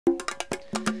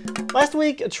Last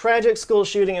week, a tragic school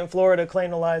shooting in Florida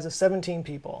claimed the lives of 17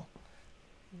 people.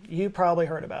 You probably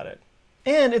heard about it.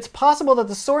 And it's possible that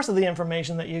the source of the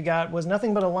information that you got was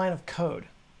nothing but a line of code.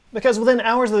 Because within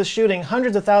hours of the shooting,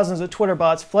 hundreds of thousands of Twitter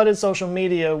bots flooded social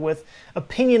media with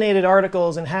opinionated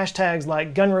articles and hashtags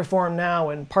like gun reform now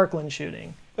and Parkland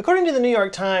shooting. According to the New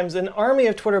York Times, an army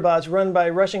of Twitter bots run by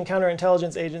Russian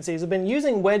counterintelligence agencies have been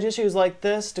using wedge issues like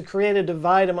this to create a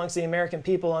divide amongst the American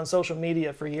people on social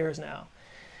media for years now.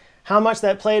 How much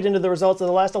that played into the results of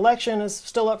the last election is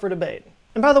still up for debate.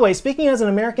 And by the way, speaking as an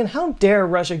American, how dare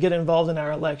Russia get involved in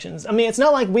our elections? I mean, it's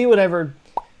not like we would ever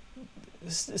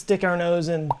stick our nose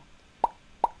in...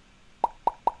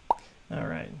 All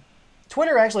right.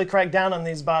 Twitter actually cracked down on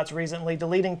these bots recently,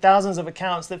 deleting thousands of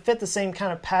accounts that fit the same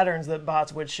kind of patterns that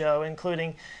bots would show,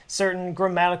 including certain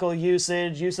grammatical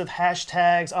usage, use of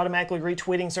hashtags, automatically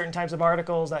retweeting certain types of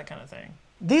articles, that kind of thing.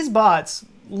 These bots,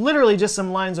 literally just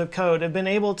some lines of code, have been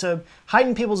able to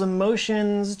heighten people's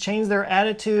emotions, change their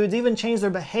attitudes, even change their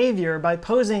behavior by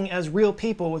posing as real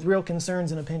people with real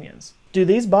concerns and opinions. Do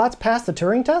these bots pass the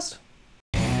Turing test?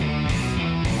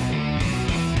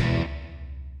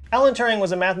 Alan Turing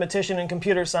was a mathematician and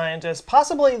computer scientist,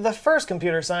 possibly the first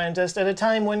computer scientist at a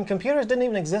time when computers didn't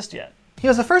even exist yet. He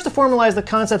was the first to formalize the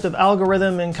concept of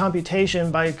algorithm and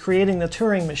computation by creating the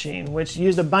Turing machine, which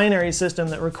used a binary system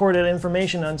that recorded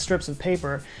information on strips of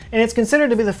paper, and it's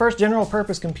considered to be the first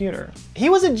general-purpose computer. He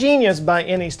was a genius by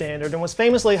any standard and was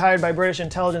famously hired by British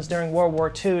intelligence during World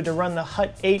War II to run the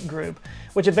Hut-8 group,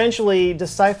 which eventually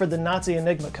deciphered the Nazi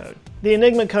Enigma code. The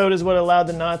Enigma code is what allowed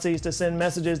the Nazis to send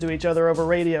messages to each other over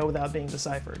radio without being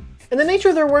deciphered. And the nature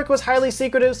of their work was highly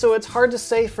secretive, so it's hard to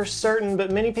say for certain,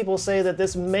 but many people say that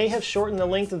this may have shortened the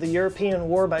length of the European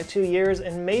war by 2 years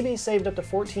and maybe saved up to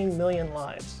 14 million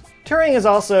lives. Turing is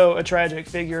also a tragic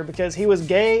figure because he was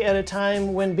gay at a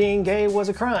time when being gay was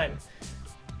a crime.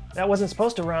 That wasn't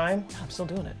supposed to rhyme. I'm still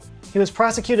doing it. He was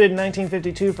prosecuted in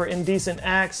 1952 for indecent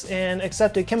acts and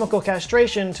accepted chemical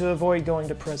castration to avoid going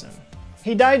to prison.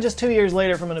 He died just 2 years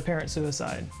later from an apparent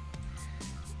suicide.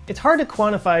 It's hard to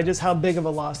quantify just how big of a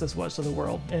loss this was to the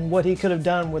world and what he could have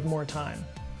done with more time.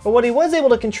 But what he was able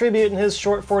to contribute in his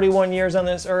short 41 years on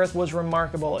this earth was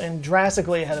remarkable and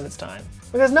drastically ahead of its time.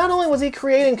 Because not only was he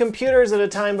creating computers at a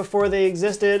time before they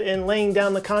existed and laying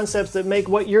down the concepts that make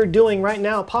what you're doing right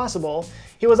now possible,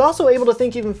 he was also able to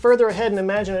think even further ahead and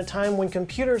imagine a time when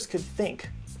computers could think,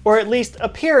 or at least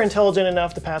appear intelligent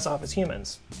enough to pass off as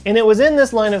humans. And it was in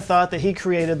this line of thought that he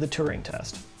created the Turing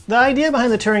Test. The idea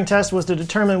behind the Turing Test was to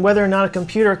determine whether or not a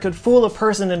computer could fool a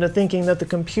person into thinking that the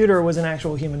computer was an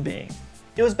actual human being.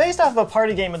 It was based off of a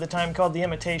party game at the time called the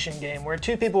Imitation Game, where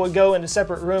two people would go into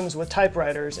separate rooms with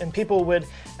typewriters, and people would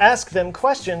ask them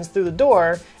questions through the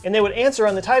door, and they would answer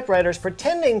on the typewriters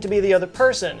pretending to be the other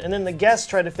person, and then the guests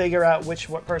tried to figure out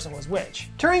what person was which.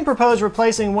 Turing proposed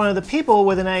replacing one of the people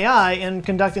with an AI and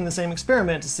conducting the same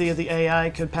experiment to see if the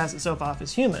AI could pass itself off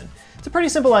as human. It's a pretty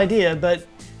simple idea, but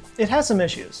it has some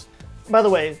issues. By the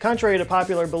way, contrary to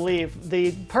popular belief,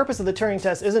 the purpose of the Turing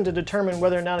test isn't to determine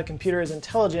whether or not a computer is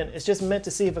intelligent, it's just meant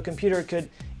to see if a computer could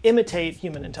imitate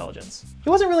human intelligence. He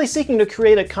wasn't really seeking to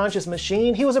create a conscious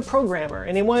machine, he was a programmer,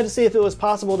 and he wanted to see if it was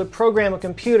possible to program a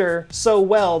computer so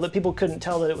well that people couldn't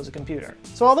tell that it was a computer.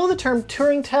 So although the term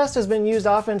Turing test has been used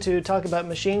often to talk about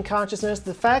machine consciousness,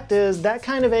 the fact is that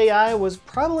kind of AI was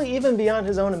probably even beyond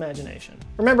his own imagination.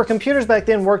 Remember, computers back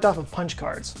then worked off of punch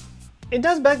cards. It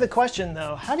does beg the question,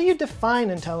 though, how do you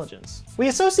define intelligence? We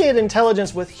associate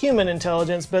intelligence with human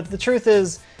intelligence, but the truth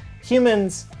is,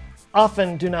 humans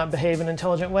often do not behave in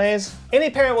intelligent ways. Any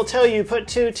parent will tell you put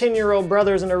two 10-year-old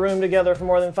brothers in a room together for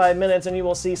more than 5 minutes and you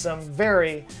will see some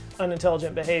very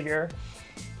unintelligent behavior.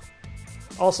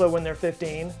 Also when they're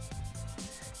 15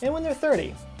 and when they're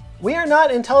 30. We are not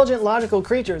intelligent, logical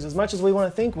creatures as much as we want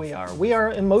to think we are. We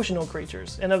are emotional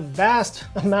creatures, and a vast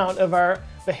amount of our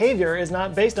behavior is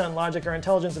not based on logic or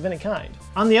intelligence of any kind.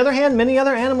 On the other hand, many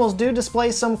other animals do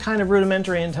display some kind of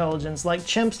rudimentary intelligence, like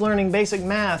chimps learning basic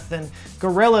math, and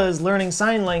gorillas learning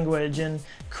sign language, and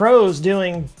crows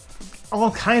doing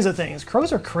all kinds of things.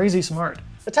 Crows are crazy smart.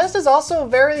 The test is also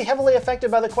very heavily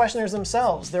affected by the questioners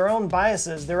themselves, their own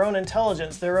biases, their own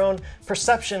intelligence, their own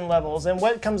perception levels, and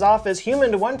what comes off as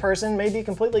human to one person may be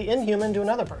completely inhuman to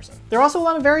another person. There are also a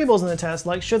lot of variables in the test,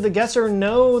 like should the guesser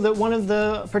know that one of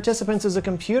the participants is a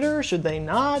computer? Should they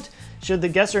not? Should the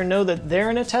guesser know that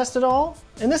they're in a test at all?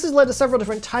 And this has led to several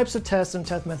different types of tests and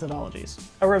test methodologies.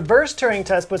 A reverse Turing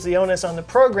test puts the onus on the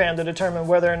program to determine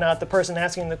whether or not the person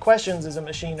asking the questions is a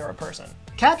machine or a person.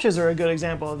 CAPTCHAs are a good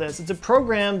example of this. It's a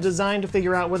program designed to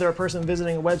figure out whether a person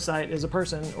visiting a website is a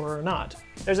person or not.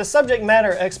 There's a subject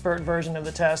matter expert version of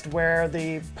the test where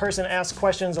the person asks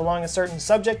questions along a certain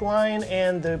subject line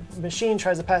and the machine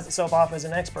tries to pass itself off as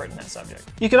an expert in that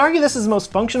subject. You could argue this is the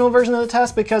most functional version of the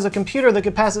test because a computer that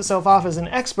could pass itself off as an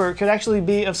expert could actually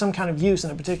be of some kind of use in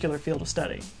a particular field of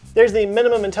study. There's the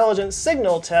minimum intelligence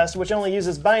signal test, which only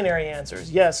uses binary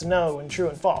answers, yes, no, and true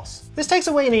and false. This takes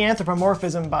away any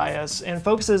anthropomorphism bias and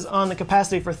focuses on the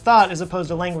capacity for thought as opposed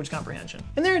to language comprehension.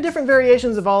 And there are different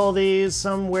variations of all of these,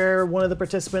 some where one of the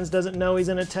participants doesn't know he's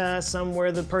in a test, some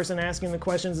where the person asking the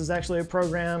questions is actually a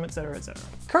program, etc., etc.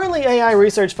 Currently, AI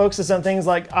research focuses on things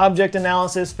like object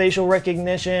analysis, facial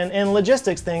recognition, and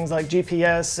logistics things like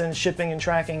GPS and shipping and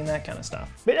tracking and that kind of stuff.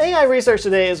 But AI research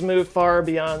today has moved far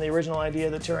beyond the original idea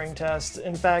of the Turing test.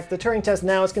 In fact, the Turing test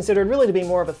now is considered really to be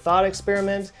more of a thought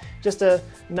experiment, just a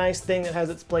nice thing that has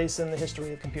its place in the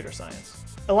history of computer science.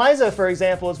 Eliza, for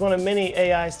example, is one of many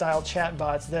AI-style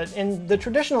chatbots that, in the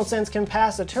traditional sense, can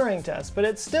pass a Turing test, but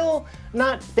it's still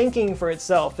not thinking for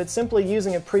itself. It's simply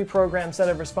using a pre-programmed set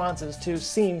of responses to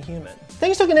seem human.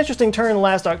 Things took an interesting turn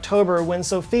last October when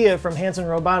Sophia from Hanson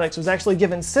Robotics was actually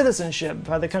given citizenship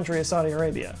by the country of Saudi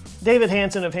Arabia. David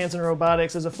Hanson of Hanson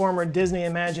Robotics is a former Disney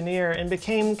Imagineer and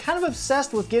became kind of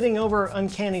obsessed with getting over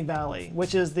Uncanny Valley,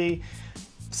 which is the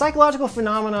psychological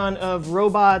phenomenon of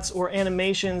robots or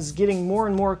animations getting more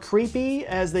and more creepy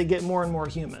as they get more and more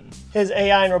human. His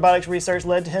AI and robotics research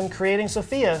led to him creating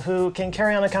Sophia, who can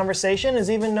carry on a conversation and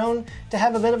is even known to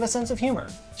have a bit of a sense of humor.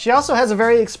 She also has a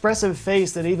very expressive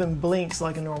face that even blinks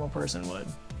like a normal person would.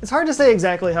 It's hard to say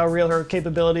exactly how real her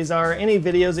capabilities are. Any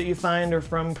videos that you find are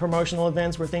from promotional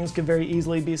events where things could very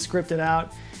easily be scripted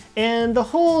out. And the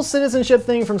whole citizenship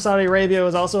thing from Saudi Arabia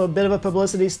was also a bit of a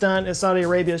publicity stunt, as Saudi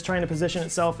Arabia is trying to position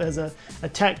itself as a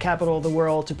tech capital of the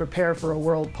world to prepare for a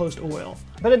world post-oil.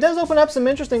 But it does open up some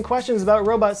interesting questions about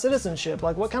robot citizenship,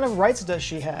 like what kind of rights does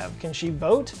she have? Can she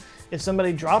vote? If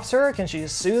somebody drops her, can she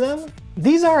sue them?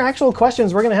 These are actual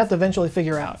questions we're going to have to eventually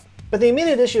figure out. But the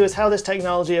immediate issue is how this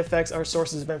technology affects our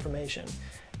sources of information.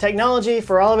 Technology,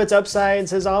 for all of its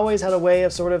upsides, has always had a way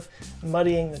of sort of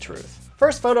muddying the truth.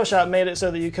 First, Photoshop made it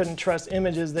so that you couldn't trust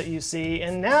images that you see,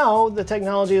 and now the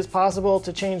technology is possible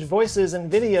to change voices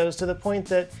and videos to the point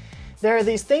that there are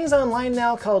these things online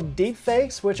now called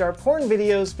deepfakes, which are porn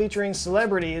videos featuring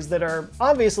celebrities that are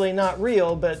obviously not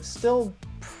real, but still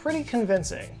pretty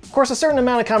convincing. Of course, a certain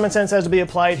amount of common sense has to be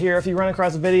applied here. If you run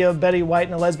across a video of Betty White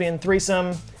and a lesbian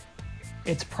threesome,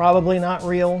 it's probably not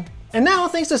real. And now,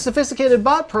 thanks to sophisticated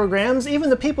bot programs, even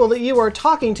the people that you are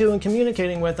talking to and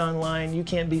communicating with online, you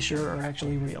can't be sure are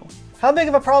actually real. How big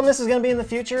of a problem this is going to be in the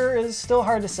future is still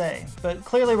hard to say, but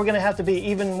clearly we're going to have to be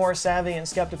even more savvy and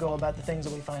skeptical about the things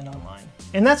that we find online.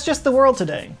 And that's just the world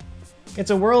today. It's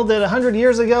a world that 100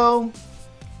 years ago,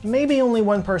 maybe only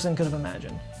one person could have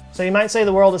imagined. So you might say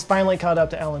the world has finally caught up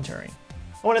to Alan Turing.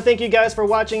 I want to thank you guys for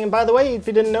watching, and by the way, if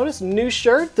you didn't notice, new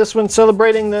shirt. This one's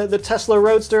celebrating the Tesla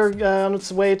Roadster on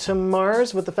its way to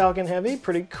Mars with the Falcon Heavy.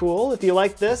 Pretty cool. If you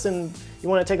like this and you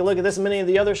want to take a look at this and many of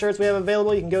the other shirts we have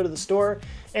available, you can go to the store,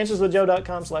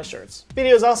 answerswithjoe.com/shirts.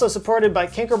 Video is also supported by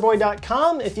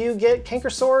cankerboy.com. If you get canker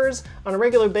sores on a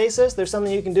regular basis, there's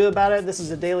something you can do about it. This is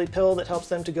a daily pill that helps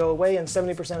them to go away in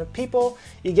 70% of people.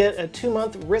 You get a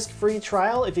 2-month risk-free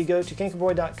trial if you go to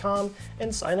cankerboy.com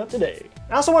and sign up today.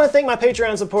 I also want to thank my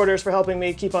Patreon supporters for helping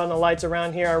me keep on the lights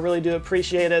around here. I really do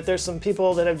appreciate it. There's some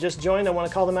people that have just joined. I want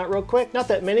to call them out real quick. Not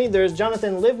that many. There's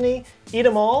Jonathan Livney, Eat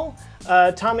 'em All,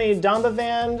 Tommy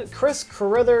Dombavand, Chris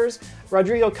Carruthers,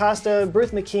 Rodrigo Costa,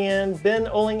 Bruce McKeon, Ben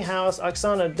Ollinghouse,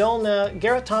 Oksana Dolna,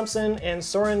 Garrett Thompson, and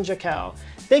Soren Jakau.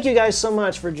 Thank you guys so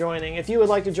much for joining. If you would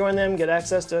like to join them, get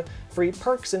access to free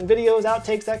perks and videos,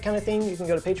 outtakes, that kind of thing, you can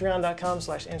go to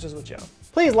patreon.com/answerswithjoe.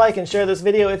 Please like and share this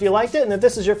video if you liked it, and if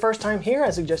this is your first time here, I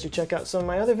suggest you check out some of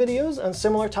my other videos on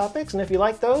similar topics, and if you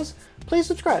like those, please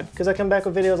subscribe, because I come back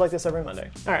with videos like this every Monday.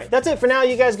 Alright, that's it for now.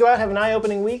 You guys go out, have an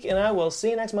eye-opening week, and I will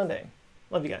see you next Monday.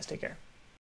 Love you guys. Take care.